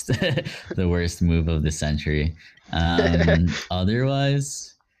worst the worst move of the century.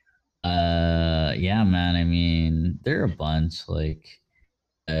 Otherwise, yeah, man, I mean there are a bunch like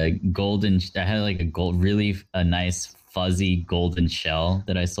golden. I had like a nice fuzzy golden shell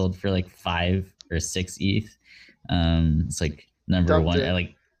that I sold for like 5 or 6 ETH. It's like number Dumped one.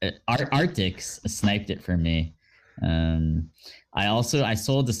 it. Arctics sniped it for me. Um, I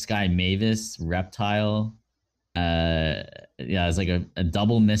sold the Sky Mavis reptile. Uh, yeah, it's like a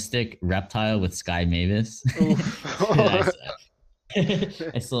double mystic reptile with Sky Mavis. Oof. I,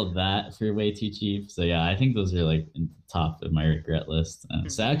 I sold that for way too cheap. So yeah, I think those are like in the top of my regret list.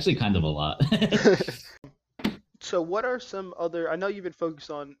 So Mhm. actually kind of a lot. So what are some other, I know you've been focused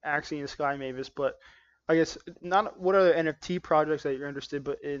on Axie and Sky Mavis, but I guess not what other NFT projects that you're interested,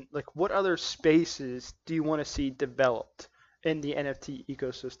 but in like what other spaces do you want to see developed in the NFT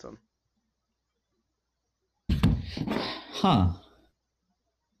ecosystem? Huh.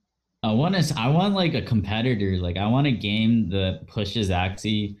 I want like a competitor. Like I want a game that pushes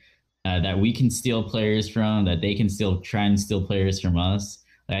Axie, that we can steal players from, that they can still try and steal players from us.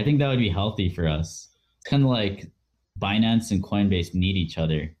 Like, I think that would be healthy for us. It's kind of like Binance and Coinbase need each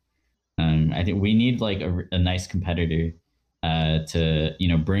other. I think we need like a nice competitor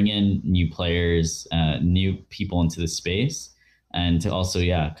to bring in new players, new people into the space, and to also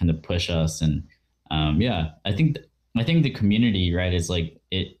kind of push us. And yeah, I think the community, right, is like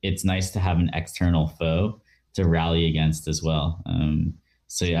it's nice to have an external foe to rally against as well.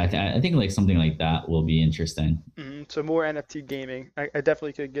 So yeah, I think like something like that will be interesting. So more NFT gaming. I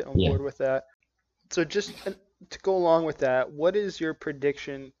definitely could get on Yeah. board with that. So just to go along with that, what is your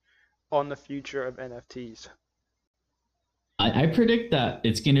prediction on the future of NFTs? I predict that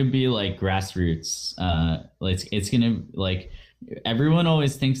it's gonna be like grassroots. It's gonna like everyone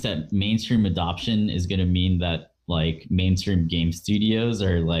always thinks that mainstream adoption is gonna mean that like mainstream game studios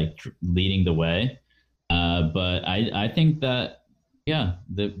are like leading the way. But I think that yeah,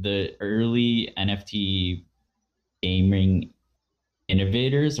 the early NFT gaming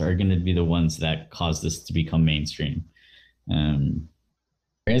innovators are gonna be the ones that cause this to become mainstream. Um,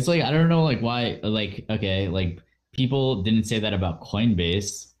 it's like I don't know like why like okay like people didn't say that about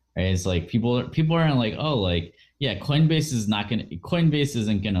Coinbase, right? It's like people aren't like oh like yeah Coinbase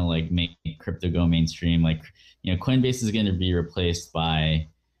isn't gonna like make crypto go mainstream, like Coinbase is gonna be replaced by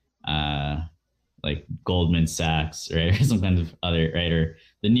uh like Goldman Sachs, right? Or some kind of other, right? Or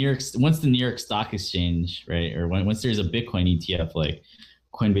once the New York Stock Exchange, right? Or once there's a Bitcoin ETF, like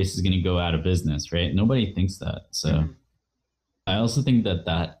Coinbase is going to go out of business, right? Nobody thinks that. So Hmm. I also think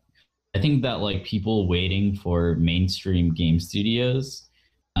I think that like people waiting for mainstream game studios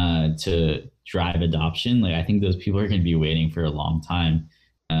to drive adoption, like I think those people are going to be waiting for a long time.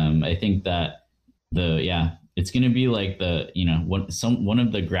 I think that it's going to be like one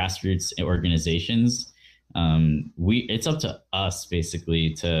of the grassroots organizations. It's up to us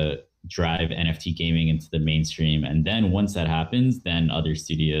basically to drive NFT gaming into the mainstream, and then once that happens, then other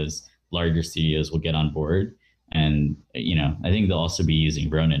studios, larger studios, will get on board, and I think they'll also be using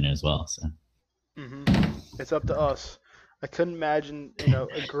Ronin as well. So Hmm. It's up to us. I couldn't imagine,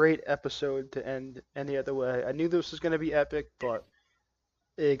 a great episode to end any other way. I knew this was going to be epic, but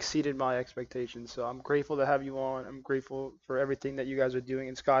it exceeded my expectations. So I'm grateful to have you on. I'm grateful for everything that you guys are doing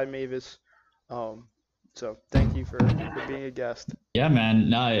in Sky Mavis. Um, so thank you for being a guest. Yeah, man.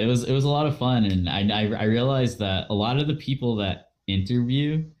 No, it was a lot of fun, and I realized that a lot of the people that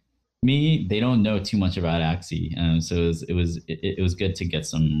interview me, they don't know too much about Axie. So it was good to get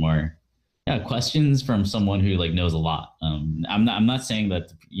some more, yeah, questions from someone who like knows a lot. I'm not saying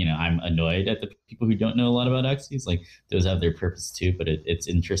that I'm annoyed at the people who don't know a lot about Axies. Like those have their purpose too, but it's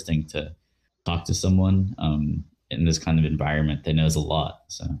interesting to talk to someone in this kind of environment that knows a lot.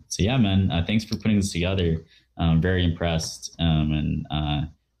 So yeah, man. Thanks for putting this together. Very impressed, and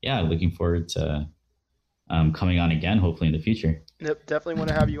yeah, looking forward to coming on again, hopefully in the future. Yep, definitely want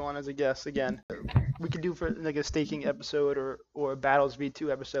to have you on as a guest again. We could do for like a staking episode or a Battles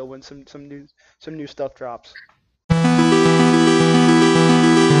V2 episode when some new stuff drops.